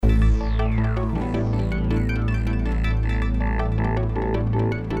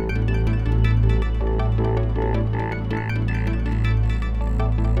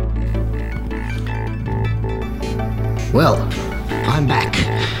Well, I'm back.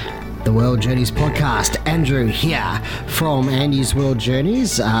 The World Journeys podcast. Andrew here from Andy's World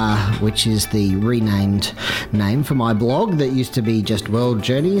Journeys, which is the renamed name for my blog that used to be just World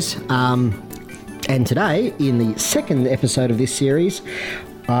Journeys. And today, in the second episode of this series,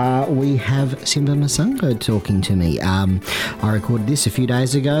 we have Simba Masango talking to me. I recorded this a few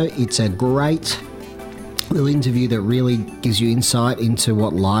days ago. It's a great little interview that really gives you insight into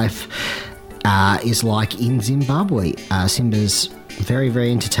what life is like in Zimbabwe. Simba's very,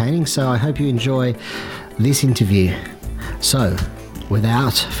 very entertaining, so I hope you enjoy this interview. So,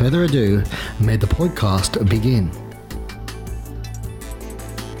 without further ado, may the podcast begin.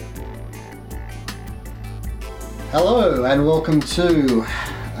 Hello, and welcome to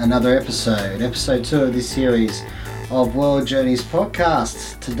another episode 2 of this series of World Journeys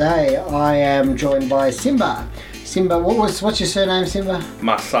podcast. Today, I am joined by Simba. Simba, what's your surname, Simba?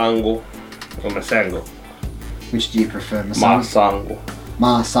 Masango. Or Masango. Which do you prefer, Masango?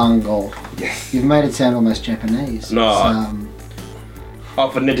 Masango. Yes. You've made it sound almost Japanese. No.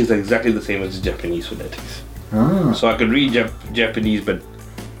 Our phonetics are exactly the same as the Japanese phonetics. Oh. So I could read Japanese but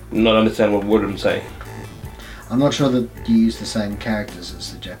not understand what word I'm saying. I'm not sure that you use the same characters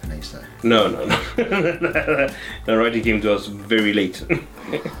as the Japanese, though. No. The writing came to us very late.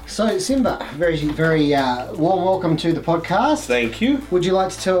 So, Simba, very warm welcome to the podcast. Thank you. Would you like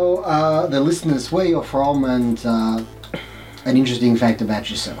to tell the listeners where you're from and an interesting fact about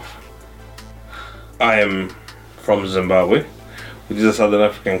yourself? I am from Zimbabwe, which is a southern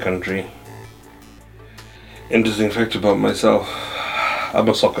African country. Interesting fact about myself. I'm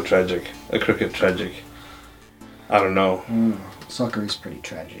a soccer tragic, a cricket tragic. I don't know. Soccer is pretty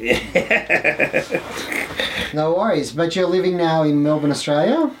tragic. No worries, but you're living now in Melbourne,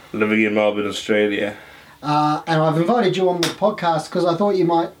 Australia? Living in Melbourne, Australia. And I've invited you on the podcast because I thought you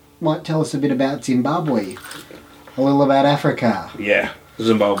might tell us a bit about Zimbabwe. A little about Africa. Yeah,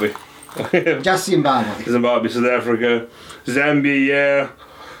 Zimbabwe. Just Zimbabwe. Zimbabwe, South Africa, Zambia,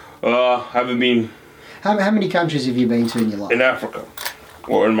 yeah. Haven't been... How many countries have you been to in your life? In Africa,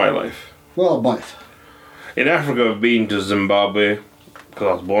 or in my life. Well, both. In Africa, I've been to Zimbabwe, because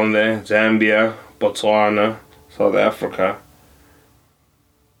I was born there, Zambia, Botswana, South Africa.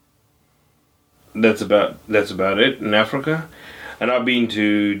 That's about it in Africa. And I've been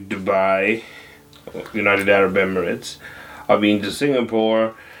to Dubai, United Arab Emirates. I've been to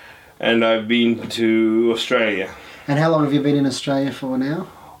Singapore, and I've been to Australia. And how long have you been in Australia for now?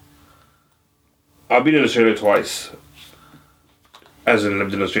 I've been in Australia twice. As in,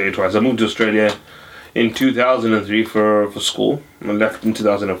 lived in Australia twice. I moved to Australia in 2003 for school. I left in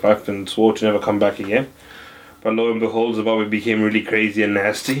 2005 and swore to never come back again. But lo and behold, Zimbabwe became really crazy and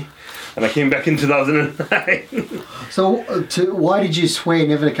nasty. And I came back in 2009. So, why did you swear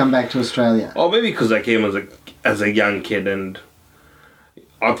never to come back to Australia? Oh, maybe because I came as a young kid and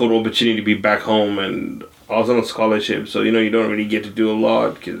I thought opportunity to be back home, and I was on a scholarship, so you don't really get to do a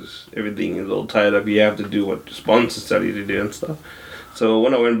lot because everything is all tied up. You have to do what your sponsors tell you to do and stuff. So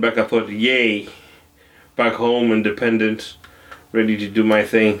when I went back, I thought, yay, back home, independent, ready to do my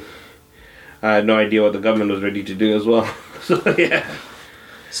thing. I had no idea what the government was ready to do as well. So yeah.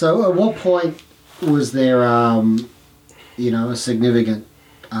 So at what point was there, a significant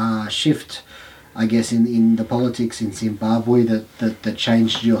shift, I guess, in the politics in Zimbabwe that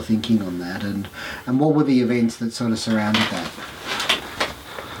changed your thinking on that, and what were the events that sort of surrounded that?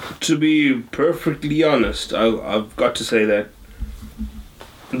 To be perfectly honest, I've got to say that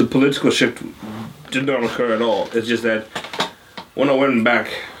the political shift did not occur at all. It's just that when I went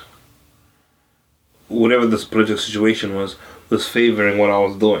back, whatever this political situation was favouring what I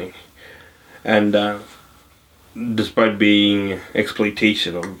was doing. And despite being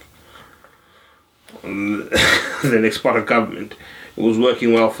exploitation of the next part of government, it was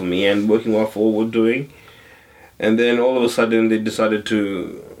working well for me and working well for what we're doing. And then all of a sudden they decided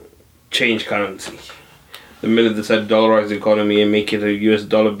to change currency. The minute they decided to dollarize the economy and make it a US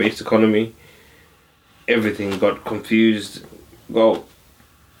dollar based economy, everything got confused, got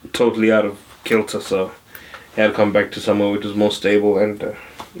totally out of kilter, so I had to come back to somewhere which was more stable, and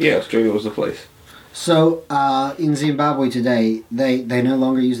Australia was the place. So, in Zimbabwe today, they no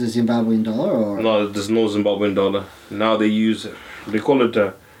longer use the Zimbabwean dollar, or? No, there's no Zimbabwean dollar. Now they call it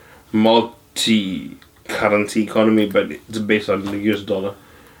a multi-currency economy, but it's based on the US dollar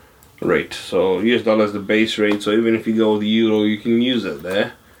rate. So US dollar is the base rate, so even if you go with the euro, you can use it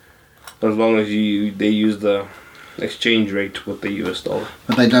there, as long as they use the exchange rate with the US dollar.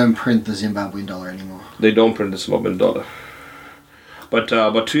 But they don't print the Zimbabwean dollar anymore. They don't print the Zimbabwean dollar. But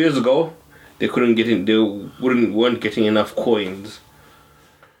 2 years ago, they couldn't get in. They weren't getting enough coins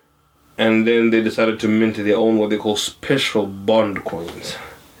And then they decided to mint their own what they call special bond coins.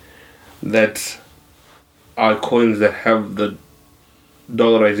 That are coins that have the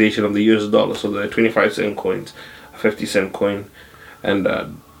dollarization of the US dollar. So they're 25-cent coins, a 50-cent coin, and a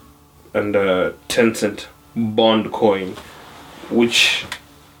 10-cent bond coin, which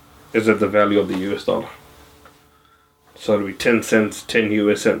is at the value of the US dollar. So it'll be 10 cents, 10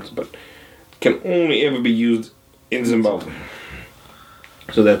 US cents, but can only ever be used in Zimbabwe.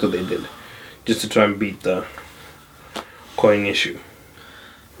 So that's what they did, just to try and beat the coin issue.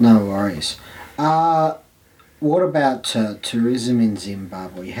 No worries. What about tourism in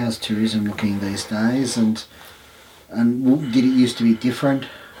Zimbabwe? How's tourism looking these days? And did it used to be different?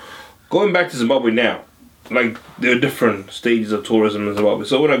 Going back to Zimbabwe now, like there are different stages of tourism in Zimbabwe.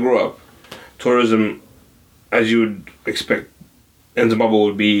 So when I grew up, tourism, as you would expect, in Zimbabwe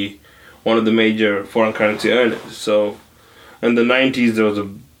would be one of the major foreign currency earners. So in the 90s, there was a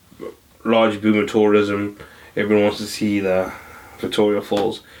large boom of tourism. Everyone wants to see the Victoria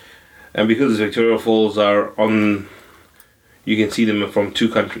Falls. And because the Victoria Falls are on, you can see them from two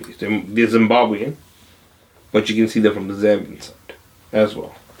countries. They're Zimbabwean, but you can see them from the Zambian side as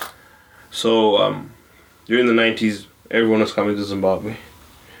well. So during the 90s, everyone was coming to Zimbabwe.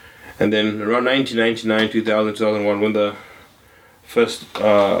 And then around 1999, 2000, 2001, when the first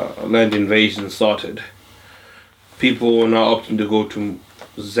land invasion started, people were now opting to go to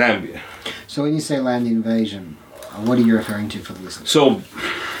Zambia. So when you say land invasion, what are you referring to for the listeners? So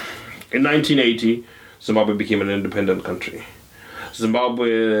in 1980, Zimbabwe became an independent country. Zimbabwe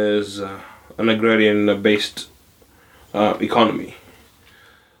is an agrarian-based economy.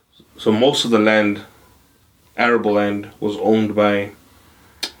 So most of the land, arable land, was owned by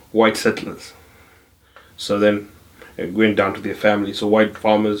white settlers. So then it went down to their family. So white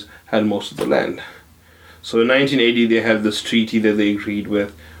farmers had most of the land. So in 1980, they had this treaty that they agreed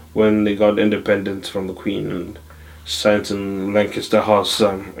with when they got independence from the Queen and signed in Lancaster House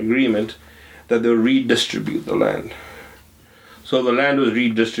agreement that they'll redistribute the land. So the land was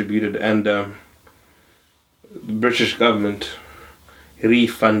redistributed, and the British government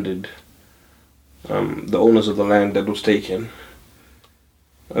refunded the owners of the land that was taken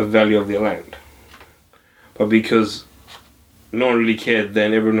a value of their land. But because no one really cared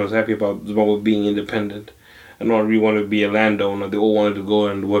then, everyone was happy about Zimbabwe being independent, and no one really wanted to be a landowner. They all wanted to go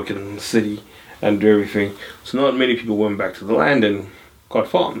and work in the city and do everything. So not many people went back to the land and got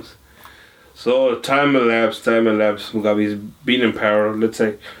farms. So time elapsed, Mugabe's been in power, let's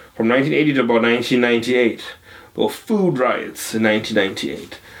say, from 1980 to about 1998. There were food riots in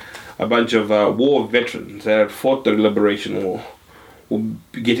 1998. A bunch of war veterans that had fought the Liberation War were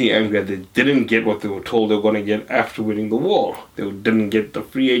getting angry that they didn't get what they were told they were going to get after winning the war. They didn't get the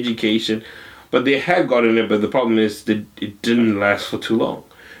free education, but they had gotten it, but the problem is that it didn't last for too long.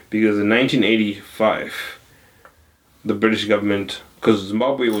 Because in 1985, the British government, because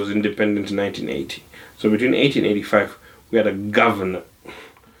Zimbabwe was independent in 1980, so between 1885, we had a governor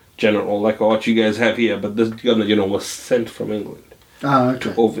general, like what you guys have here, but this governor general was sent from England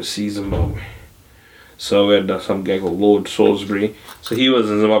to oversee Zimbabwe. So we had some guy called Lord Salisbury. So he was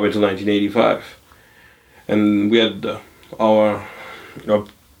in Zimbabwe until 1985. And we had our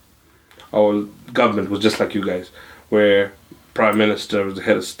government was just like you guys, where Prime Minister was the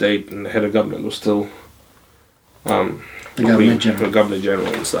head of state and the head of government was still the Governor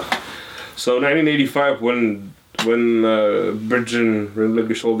General and stuff. So 1985, when Britain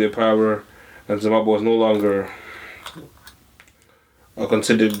relinquished all their power and Zimbabwe was no longer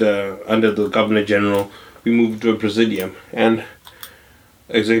considered under the Governor General, we moved to a presidium and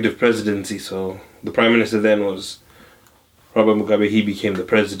executive presidency. So the Prime Minister then was Robert Mugabe. He became the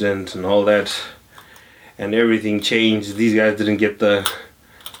president and all that, and everything changed. These guys didn't get the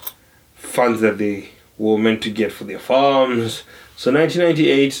funds that they were meant to get for their farms. So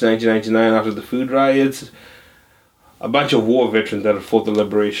 1998, 1999, after the food riots, a bunch of war veterans that had fought the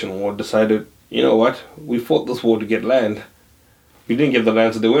Liberation War decided, you know what, we fought this war to get land. We didn't get the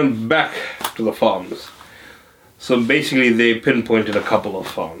land, so they went back to the farms. So basically they pinpointed a couple of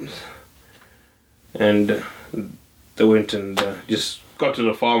farms. And they went and just got to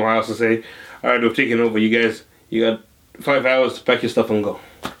the farmhouse and say, alright, we've taken over, you guys, you got 5 hours to pack your stuff and go.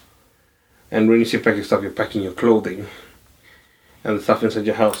 And when you say pack your stuff, you're packing your clothing and the stuff inside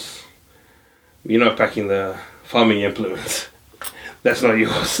your house. You're not packing the farming implements. That's not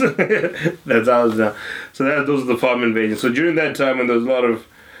yours. That's ours now. So those are the farm invasions. So during that time, when there was a lot of,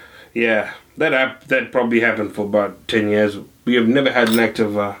 that probably happened for about 10 years. We have never had an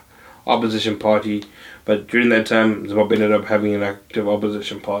active opposition party, but during that time, Zimbabwe ended up having an active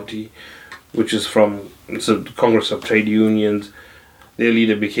opposition party, which is from the Congress of Trade Unions. Their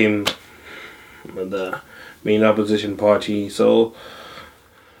leader became the main opposition party. So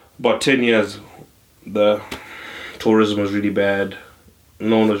about 10 years, the tourism was really bad.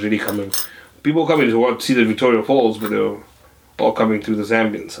 No one was really coming. People coming to see the Victoria Falls, but they were all coming through the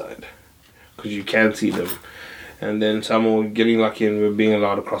Zambian side because you can't see them. And then some were getting lucky and were being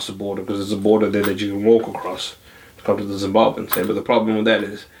allowed across the border because there's a border there that you can walk across to come to the Zimbabwean side. But the problem with that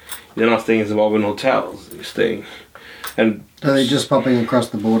is you're not staying in Zimbabwean hotels. You're staying. And so they're just popping across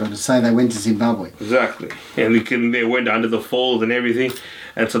the border to say they went to Zimbabwe. Exactly. And they went under the falls and everything.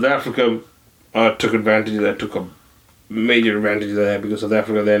 And South Africa took advantage of that, took a major advantage of that, because South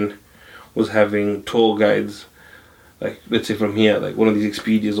Africa then was having tour guides, like, let's say from here, like one of these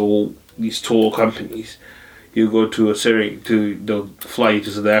Expedias or these tour companies. You go to they'll fly you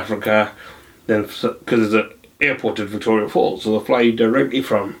to South Africa, then, because there's an airport at Victoria Falls, so they'll fly you directly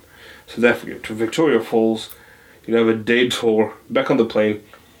from South Africa to Victoria Falls. You have a day tour back on the plane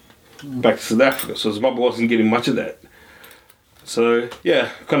back to South Africa. So Zimbabwe wasn't getting much of that. So yeah,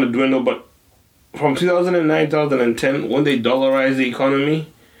 kind of dwindled. But from 2009, 2010, when they dollarized the economy,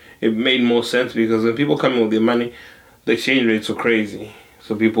 it made more sense, because when people come in with their money, the exchange rates were crazy.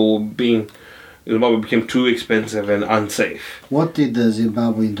 So Zimbabwe became too expensive and unsafe. What did the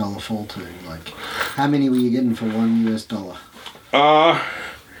Zimbabwean dollar fall to? Like, how many were you getting for $1?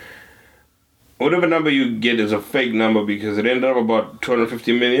 Whatever number you get is a fake number, because it ended up about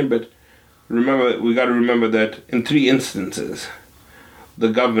 250 million. But we got to remember that in 3 instances, the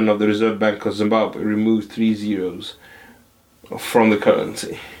government of the Reserve Bank of Zimbabwe removed 3 zeros from the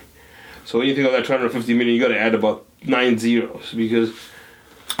currency. So when you think of that 250 million, you got to add about 9 zeros, because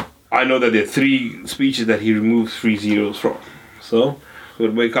I know that there are 3 speeches that he removed 3 zeros from. So he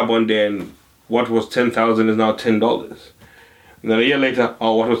would wake up one day and what was 10,000 is now $10. And then a year later,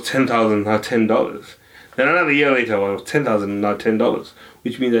 what was 10,000 now $10. Then another year later, what was 10,000 now $10,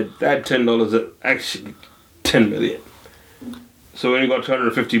 which means that $10 is actually 10 million. So when you got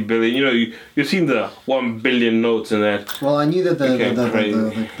 250 billion, you've seen the 1 billion notes in that. Well, I knew that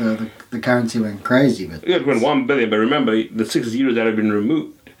the currency went crazy, but it went 1 billion. But remember, the 6 zeros that have been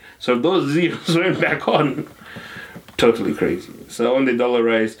removed. So if those zeros went back on, totally crazy. So when they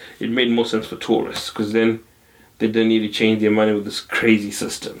dollarized, it made more sense for tourists, because then they didn't need to change their money with this crazy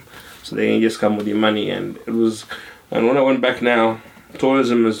system. So they can just come with your money, and when I went back now,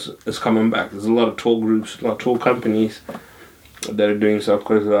 tourism is coming back. There's a lot of tour groups, a lot of tour companies that are doing stuff,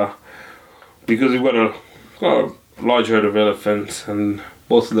 because we've got a large herd of elephants, and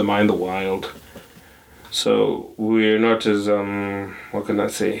most of them are in the wild. So we're not as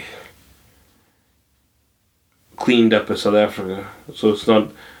cleaned up as South Africa. So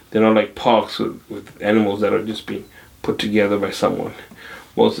they're not like parks with animals that are just being put together by someone.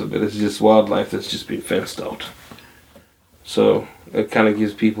 Most of it is just wildlife that's just been fenced out. So it kind of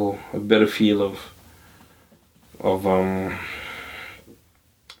gives people a better feel of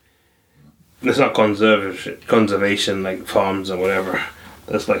it's not conservation like farms or whatever.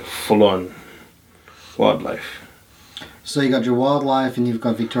 That's like full on wildlife. So you got your wildlife and you've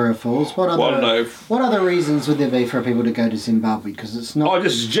got Victoria Falls. What other reasons would there be for people to go to Zimbabwe? Because it's not.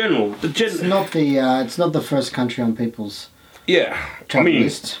 Just general. It's not the first country on people's. Travel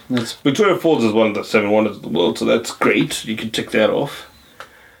list. Victoria Falls is one of the 7 wonders of the world, so that's great. You can tick that off.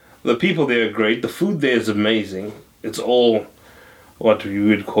 The people there are great. The food there is amazing. It's all what you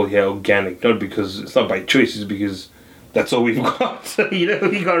would call here organic. Not because it's not by choice, it's because that's all we've got. So, we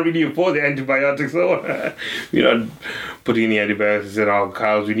can't really afford the antibiotics. So we're not putting any antibiotics in our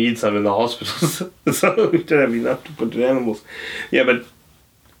cows. We need some in the hospitals. So we don't have enough to put in animals. Yeah, but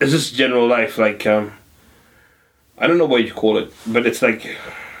it's just general life. Like, I don't know what you call it, but it's like,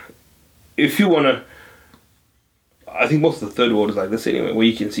 if you want to, I think most of the third world is like this anyway, where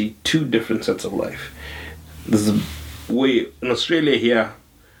you can see 2 different sets of life. There's a way, in Australia here,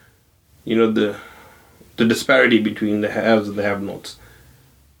 the disparity between the haves and the have-nots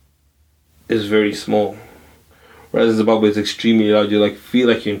is very small. Whereas Zimbabwe is extremely large. You feel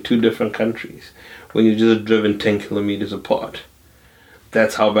like you're in 2 different countries when you're just driven 10 kilometers apart.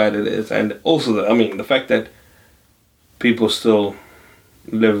 That's how bad it is. And also, the fact that people still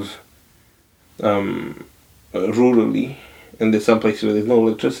live rurally, and there's some places where there's no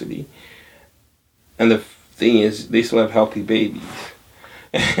electricity. And the thing is, they still have healthy babies,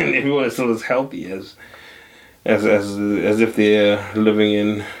 and everyone is still as healthy as if they're living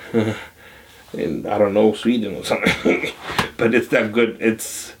in I don't know, Sweden or something. But it's that good.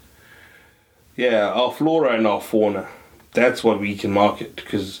 It's our flora and our fauna. That's what we can market,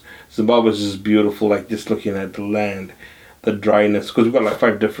 because Zimbabwe is just beautiful. Like, just looking at the land, the dryness, because we've got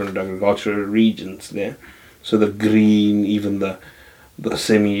 5 different agricultural regions there. So the green, even the the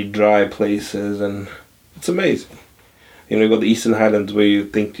semi-dry places, and it's amazing. You know, you got the Eastern Highlands where you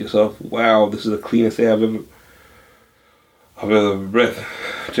think to yourself, wow, this is the cleanest air I've ever breathed.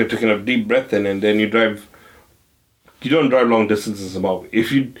 So you're taking a deep breath in, and then you don't drive long distances in Zimbabwe.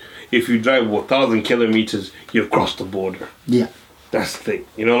 If you drive 1,000 kilometers, you've crossed the border. Yeah. That's the thing.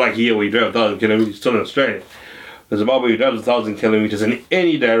 You know, like here where you drive 1,000 kilometers, still in Australia. In Zimbabwe, you drive 1,000 kilometers in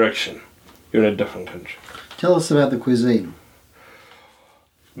any direction, you're in a different country. Tell us about the cuisine.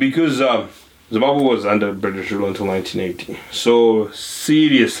 Because Zimbabwe was under British rule until 1980, so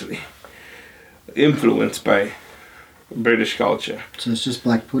seriously influenced by British culture. So it's just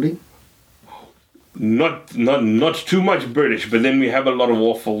black pudding? Not too much British, but then we have a lot of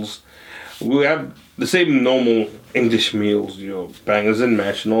waffles. We have the same normal English meals, your bangers and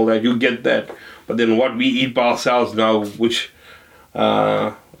mash and all that. You get that, but then what we eat by ourselves now, which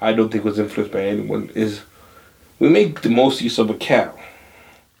I don't think was influenced by anyone, is we make the most use of a cow.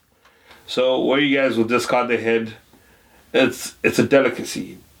 So where you guys will discard the head, it's a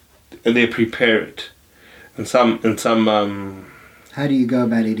delicacy, and they prepare it. In some How do you go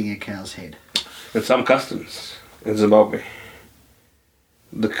about eating a cow's head? in some customs in Zimbabwe,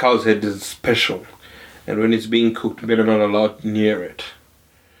 the cow's head is special, and when it's being cooked, men are not allowed near it,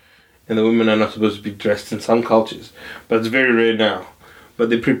 and the women are not supposed to be dressed in some cultures, but it's very rare now. But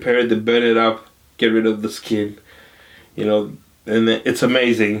they prepare it, they burn it up, get rid of the skin, you know, and it's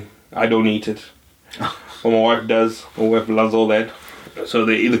amazing. I don't eat it. But my wife does. My wife loves all that. So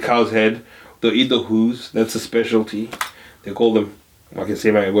they eat the cow's head. They'll eat the hooves. That's a specialty. They call them, I can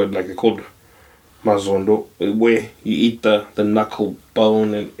say my word, like they're called mazondo, where you eat the knuckle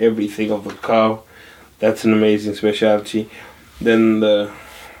bone and everything of the cow. That's an amazing specialty. Then the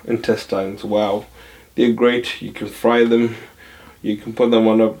intestines, wow. They're great. You can fry them. You can put them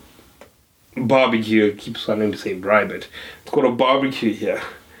on a barbecue. It keeps wanting to say dry, but it's called a barbecue here.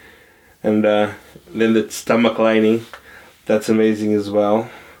 And then the stomach lining, that's amazing as well.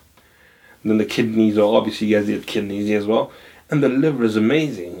 And then the kidneys, obviously you guys eat kidneys as well. And the liver is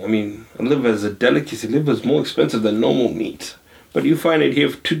amazing. I mean, a liver is a delicacy. Liver is more expensive than normal meat. But you find it here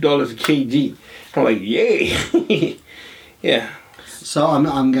for $2 a kg. I'm like, yay! Yeah. So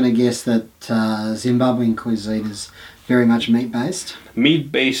I'm going to guess that Zimbabwean cuisine is very much meat-based?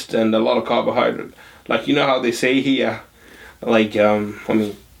 Meat-based and a lot of carbohydrate. Like, you know how they say here, like,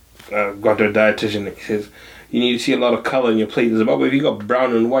 got to a dietitian, he says, you need to see a lot of color in your plate. In Zimbabwe, if you got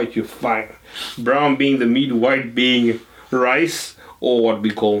brown and white, you're fine. Brown being the meat, white being rice, or what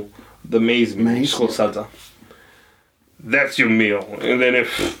we call the maize meal, which is called salsa. That's your meal. And then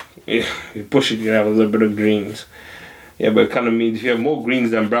if you push it, you have a little bit of greens. Yeah, but it kind of means if you have more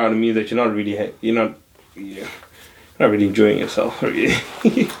greens than brown, it means that you're not really enjoying yourself. Really.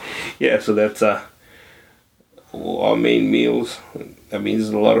 Yeah, so that's our main meals. That means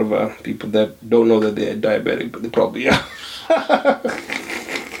there's a lot of people that don't know that they're diabetic, but they probably are.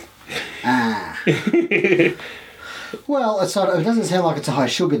 Well, it doesn't sound like it's a high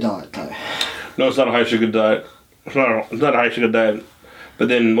sugar diet, though. No, it's not a high sugar diet. It's not a high sugar diet. But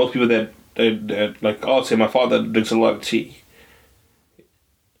then most people that like, I'll say my father drinks a lot of tea.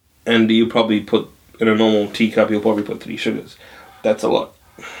 And you probably put, in a normal teacup, you'll probably put 3 sugars. That's a lot.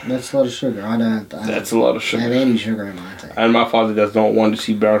 That's a lot of sugar. That's a lot of sugar. I have any sugar in my tea. And my father does not want to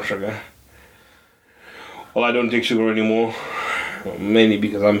see brown sugar. Well, I don't take sugar anymore. Mainly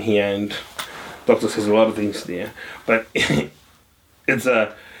because I'm here and doctor says a lot of things there. But it's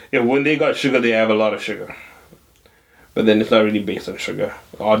when they got sugar, they have a lot of sugar. But then it's not really based on sugar.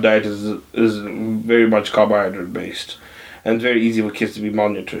 Our diet is very much carbohydrate based. And it's very easy for kids to be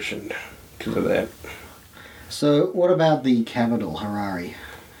malnutritioned because of that. So what about the capital, Harare?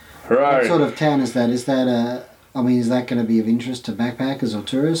 Harare. What sort of town is that? Is that going to be of interest to backpackers or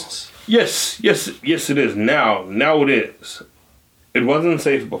tourists? Yes, it is. Now it is. It wasn't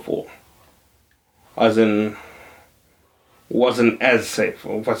safe before. As in, wasn't as safe.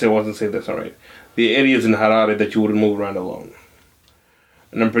 If I say wasn't safe, that's alright. The areas in Harare that you wouldn't move around alone.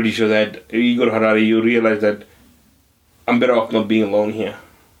 And I'm pretty sure that if you go to Harare, you realize that I'm better off not being alone here.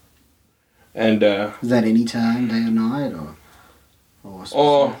 And is that any time, day or night, or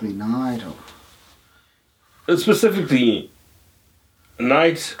specifically night, or? Specifically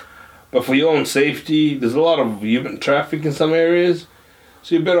night, but for your own safety, there's a lot of human traffic in some areas,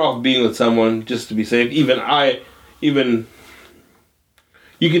 so you're better off being with someone just to be safe. Even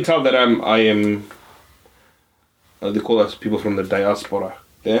you can tell that I am. They call us people from the diaspora.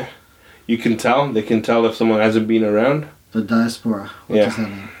 There, you can tell. They can tell if someone hasn't been around. The diaspora. What does that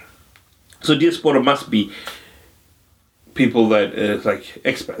mean? So diaspora must be people that like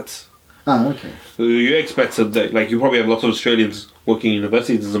expats. Oh, okay. Your expats are there. Like, you probably have lots of Australians working in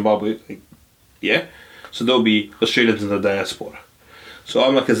universities in Zimbabwe. Like, yeah? So there'll be Australians in the diaspora. So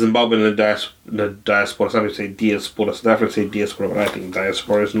I'm like a Zimbabwean in the diaspora. Some people say diaspora. South Africans say diaspora, but I think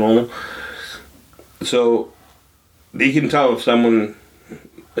diaspora is normal. So they can tell if someone...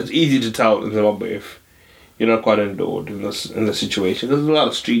 It's easy to tell in Zimbabwe if you're not quite endured in this situation. There's a lot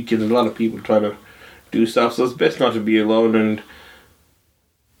of street kids, a lot of people trying to do stuff, so it's best not to be alone.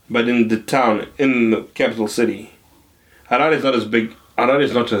 But in the town, in the capital city, Harare is not as big. Harare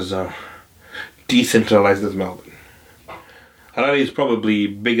is not as decentralized as Melbourne. Harare is probably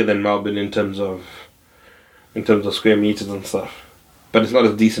bigger than Melbourne in terms of square meters and stuff, but it's not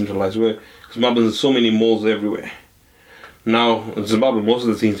as decentralized. Because Melbourne has so many malls everywhere. Now in Zimbabwe, most of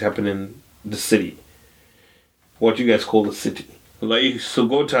the things happen in the city. What you guys call the city. Like, so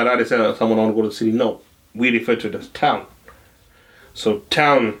go to Harare, say someone want to go to the city. No, we refer to it as town. So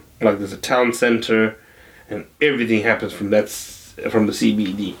town, like there's a town center, and everything happens from the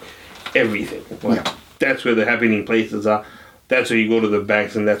CBD. Everything. Like, that's where the happening places are. That's where you go to the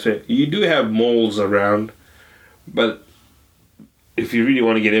banks, and that's where you do have malls around. But if you really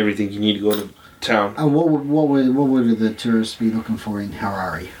want to get everything, you need to go to town. And what would the tourists be looking for in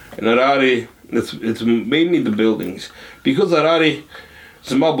Harare? In Harare, it's mainly the buildings, because Harare,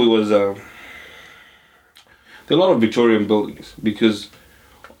 Zimbabwe was there are a lot of Victorian buildings because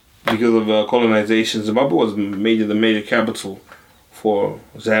of colonization. Zimbabwe was the major capital for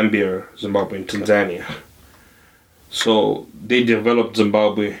Zambia, Zimbabwe, and Tanzania. So they developed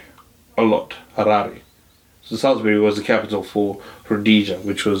Zimbabwe a lot. Harare. So Salisbury was the capital for Rhodesia,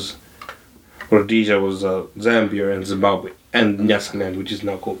 which was Zambia and Zimbabwe, and Nyasaland, which is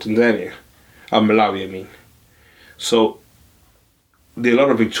now called Tanzania. Malawi, I mean. So there are a lot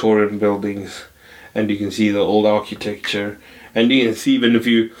of Victorian buildings, and you can see the old architecture, and you can see, even if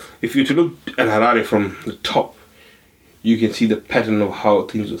you to look at Harare from the top, you can see the pattern of how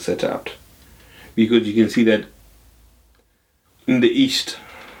things were set out, because you can see that in the east,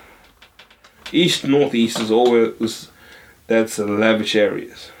 northeast is always, that's lavish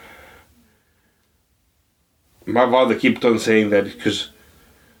areas. My father kept on saying that because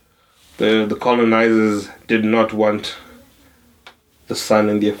the colonizers did not want the sun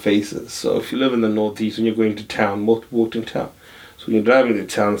in their faces. So if you live in the northeast, when you're going to town, most people walk in town. So when you're driving to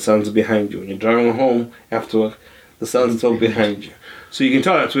town, the sun's behind you. When you're driving home after work, the sun's still behind you. So you can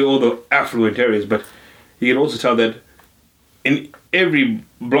tell that's where all the affluent areas, but you can also tell that in every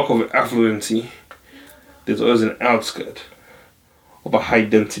block of affluency, there's always an outskirt of a high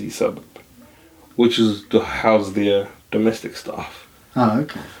density suburb, which is to house their domestic staff. Oh,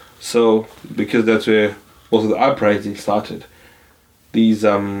 okay. So, because that's where most of the uprising started, these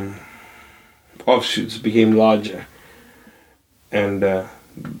offshoots became larger, and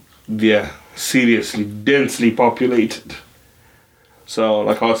they're seriously, densely populated. So,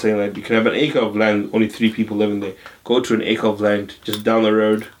 like I was saying, like, you can have an acre of land, only 3 people living there. Go to an acre of land just down the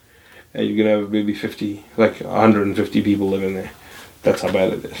road, and you can have maybe 150 people living there. That's how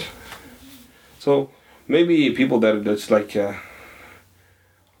bad it is. So, maybe people that's like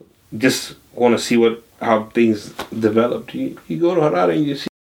just want to see how things developed. You go to Harare and you see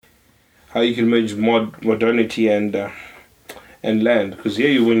how you can merge modernity and land. Because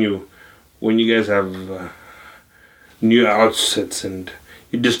here, when you guys have new outsets and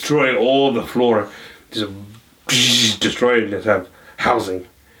you're destroying all the flora, just destroy it and have housing.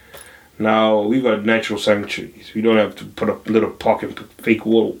 Now we've got natural sanctuaries. We don't have to put up little park and put fake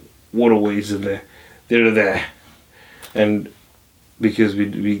waterways in there. They're there, and because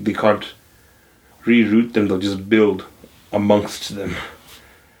they can't reroute them, they'll just build amongst them.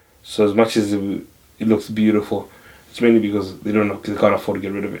 So as much as it looks beautiful, it's mainly because they can't afford to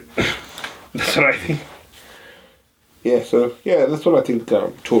get rid of it. That's what I think. Yeah, so that's what I think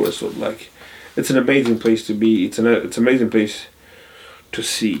tourists would like. It's an amazing place to be. It's an amazing place to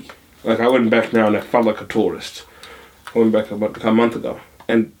see. Like, I went back now and I felt like a tourist. I went back about a month ago,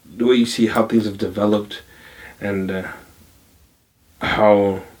 and the way you see how things have developed, and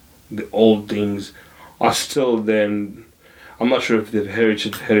how the old things are still there. And I'm not sure if they have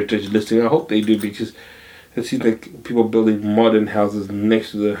heritage listing. I hope they do, because it seems like people building modern houses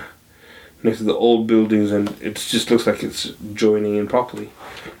next to the old buildings, and it just looks like it's joining in properly.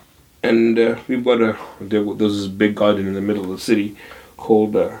 And we've got there's this big garden in the middle of the city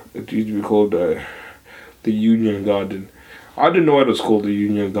called it used to be called the Union Garden. I didn't know it was called the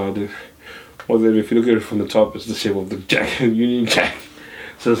Union Garden. Well, then if you look at it from the top, it's the shape of the Jack, Union Jack.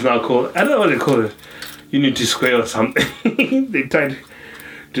 So it's now called, I don't know what they call it, Unity Square or something. They tried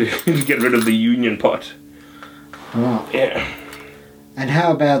to get rid of the Union part. Oh. Yeah. And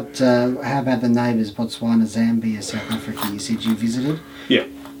how about the neighbours, Botswana, Zambia, South Africa? You said you visited. Yeah.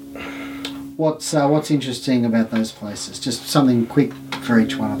 What's interesting about those places? Just something quick for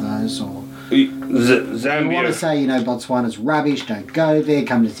each one of those, or Zambia. you want to say, Botswana's rubbish, don't go there.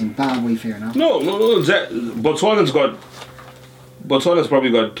 Come to Zimbabwe, fair enough. No. Botswana's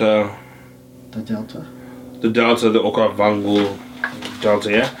probably got The Delta. the Delta, the Okavango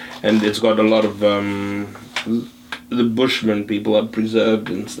Delta, yeah, and it's got a lot of the Bushmen people are preserved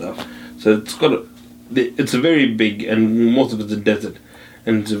and stuff. So it's a very big, and most of it's a desert,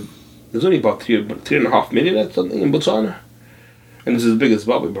 and there's only about 3.5 million or something in Botswana, and it's as big as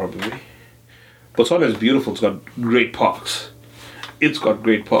Zimbabwe probably. Botswana is beautiful. It's got great parks. It's got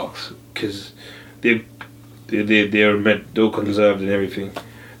great parks because they're conserved and everything,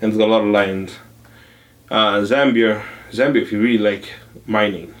 and it's got a lot of lions. Zambia, if you really like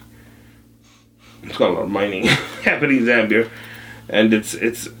mining, it's got a lot of mining happening in Zambia, and it's.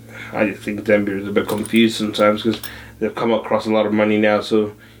 I just think Zambia is a bit confused sometimes because they've come across a lot of money now,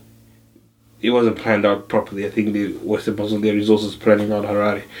 so it wasn't planned out properly. I think they were supposed to their resources planning out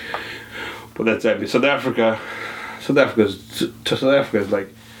Harare, but that's Zambia. South Africa is like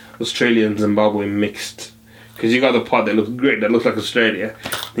Australia and Zimbabwe mixed, because you got the part that looks great, that looks like Australia,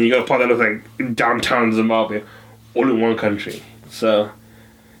 and you got a part that looks like downtown Zimbabwe, all in one country. So,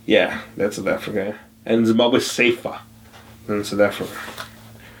 yeah, that's South Africa. And Zimbabwe's safer than South Africa.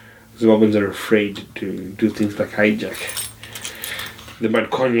 Zimbabweans are afraid to do things like hijack. They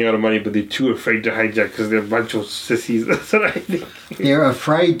might con you out of money, but they're too afraid to hijack because they're a bunch of sissies. That's what I think. They're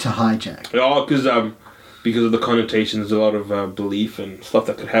afraid to hijack. Oh, because of the connotations, there's a lot of belief and stuff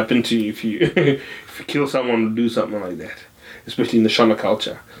that could happen to you if you if you kill someone or do something like that. Especially in the Shona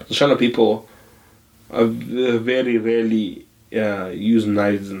culture. The Shona people are very rarely use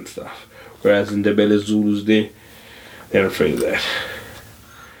knives and stuff, whereas in Ndebele Zulus they're afraid of that.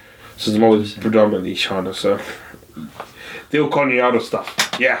 So it's always predominantly Shona, so they'll con you out of stuff.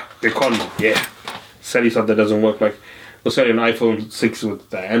 Yeah, they con you. Yeah, sell you stuff that doesn't work. Like they'll sell you an iPhone 6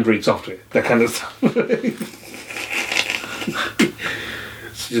 with Android software, that kind of stuff.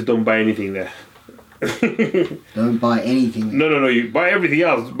 So just don't buy anything there. Don't buy anything. No. You buy everything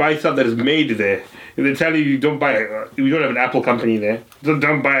else. Buy stuff that is made there. If they tell you don't buy, you don't have an Apple company there,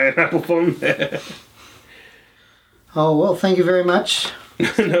 don't buy an Apple phone there. Oh well, thank you very much.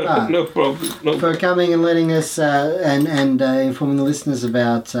 No problem. For coming and letting us and informing the listeners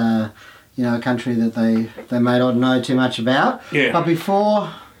about a country that they may not know too much about. Yeah. But before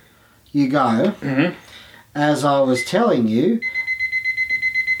you go, as I was telling you,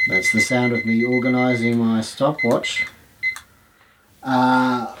 that's the sound of me organising my stopwatch.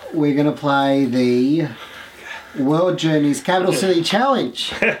 We're going to play the World Journeys Capital City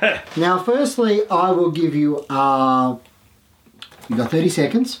Challenge. Now, firstly, I will give you you've got 30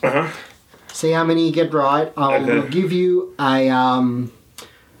 seconds. See how many you get right. I will give you a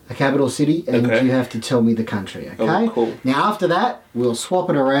capital city, and you have to tell me the country, okay? Oh, cool. Now, after that, we'll swap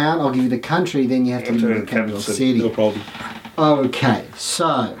it around. I'll give you the country, then you have to give me the capital city. No problem. Okay,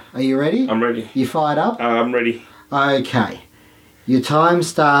 so, are you ready? I'm ready. You fired up? I'm ready. Okay. Your time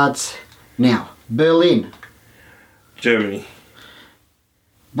starts now. Berlin. Germany.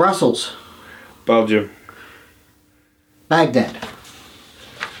 Brussels. Belgium. Baghdad.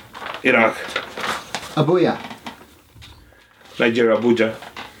 Iraq. Abuja. Nigeria, Abuja.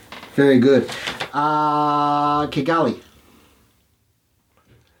 Very good. Kigali.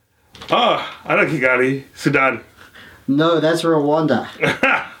 I know Kigali. Sudan. No, that's Rwanda.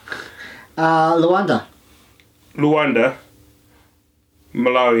 Luanda. Luanda.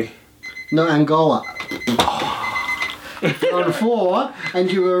 Malawi. No, Angola. On 4,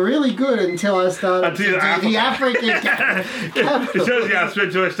 and you were really good until I started to do the African capital. It shows you how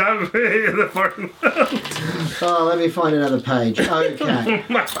spent too much time in the foreign world. Oh, let me find another page. Okay.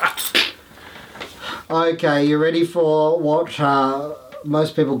 Okay, you ready for what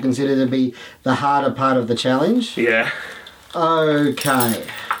most people consider to be the harder part of the challenge? Yeah. Okay.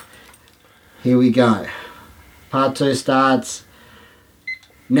 Here we go. Part 2 starts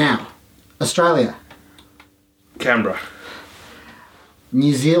now. Australia. Canberra.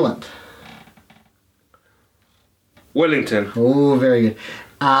 New Zealand. Wellington. Oh, very good.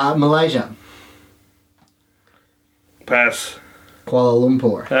 Malaysia. Pass. Kuala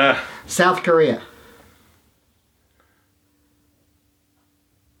Lumpur. South Korea.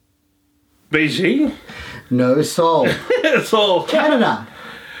 Beijing. No, Seoul. Seoul. Canada.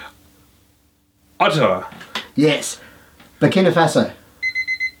 Ottawa. Yes. Burkina Faso.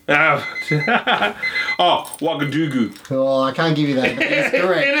 Ouagadougou. Oh, I can't give you that, but it's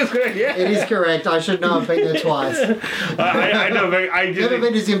correct. It is correct. Yeah. It is correct. I should know. I've been there twice. I know, but I just... Never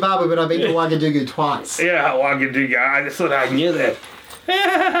been to Zimbabwe, but I've been to Ouagadougou twice. Yeah, Ouagadougou. I just thought I knew that.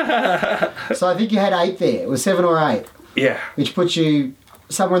 So I think you had 8 there. It was 7 or 8. Yeah. Which puts you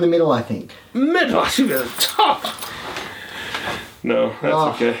somewhere in the middle, I think. Middle, I should be at the top. No,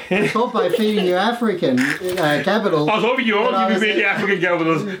 that's okay. I thought by feeding you African capital. I was hoping you all give me the African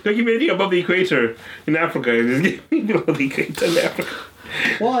capitals. Don't give me anything above the equator in Africa. Just give me below the equator in Africa.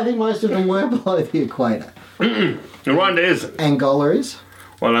 Well, I think most of them were below the equator. Rwanda isn't. Angola is.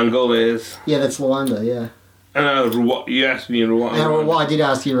 Well, Angola is. Yeah, that's Rwanda, yeah. You asked me in Rwanda. Well, I did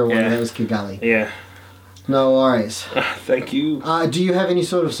ask you Rwanda. Yeah. That was Kigali. Yeah. No worries. Thank you. Do you have any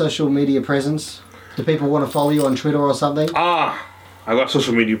sort of social media presence? Do people want to follow you on Twitter or something? I got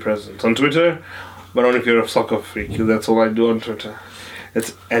social media presence on Twitter, but only if you're a soccer freak, 'cause that's all I do on Twitter.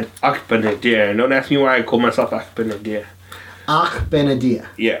 It's at Akbenadir. Don't ask me why I call myself Akbenadir. Akbenadir.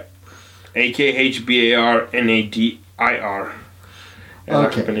 Yeah. AKHBARNADIR.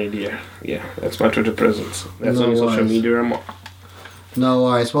 Okay. Akbenadir. Yeah, that's my Twitter presence. That's No on social worries. media I'm on. No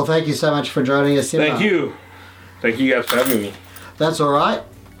worries. Well, thank you so much for joining us, Simba. Thank you. Thank you guys for having me. That's all right.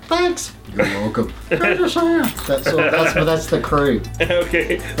 Thanks. You're welcome. That's the crew.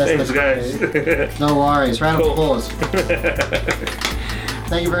 Okay. That's Thanks, guys. No worries. Round of Cool. applause.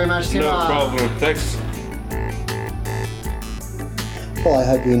 Thank you very much, Simba. No problem. Thanks. Well, I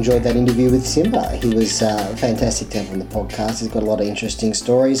hope you enjoyed that interview with Simba. He was fantastic to have on the podcast. He's got a lot of interesting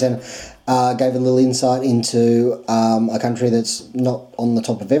stories and gave a little insight into a country that's not on the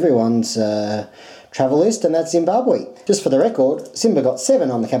top of everyone's travel list, and that's Zimbabwe. Just for the record, Simba got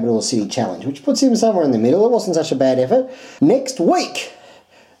 7 on the Capital City Challenge, which puts him somewhere in the middle. It wasn't such a bad effort. Next week,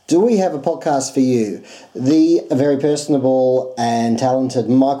 do we have a podcast for you? The very personable and talented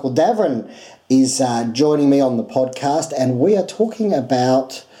Michael Davern is joining me on the podcast, and we are talking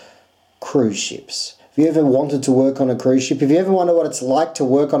about cruise ships. If you ever wanted to work on a cruise ship, if you ever wonder what it's like to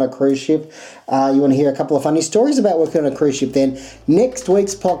work on a cruise ship, you want to hear a couple of funny stories about working on a cruise ship, then next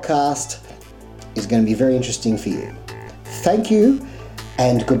week's podcast is going to be very interesting for you. Thank you,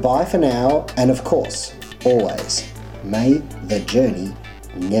 and goodbye for now, and of course, always, may the journey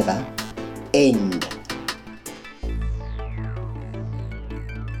never end.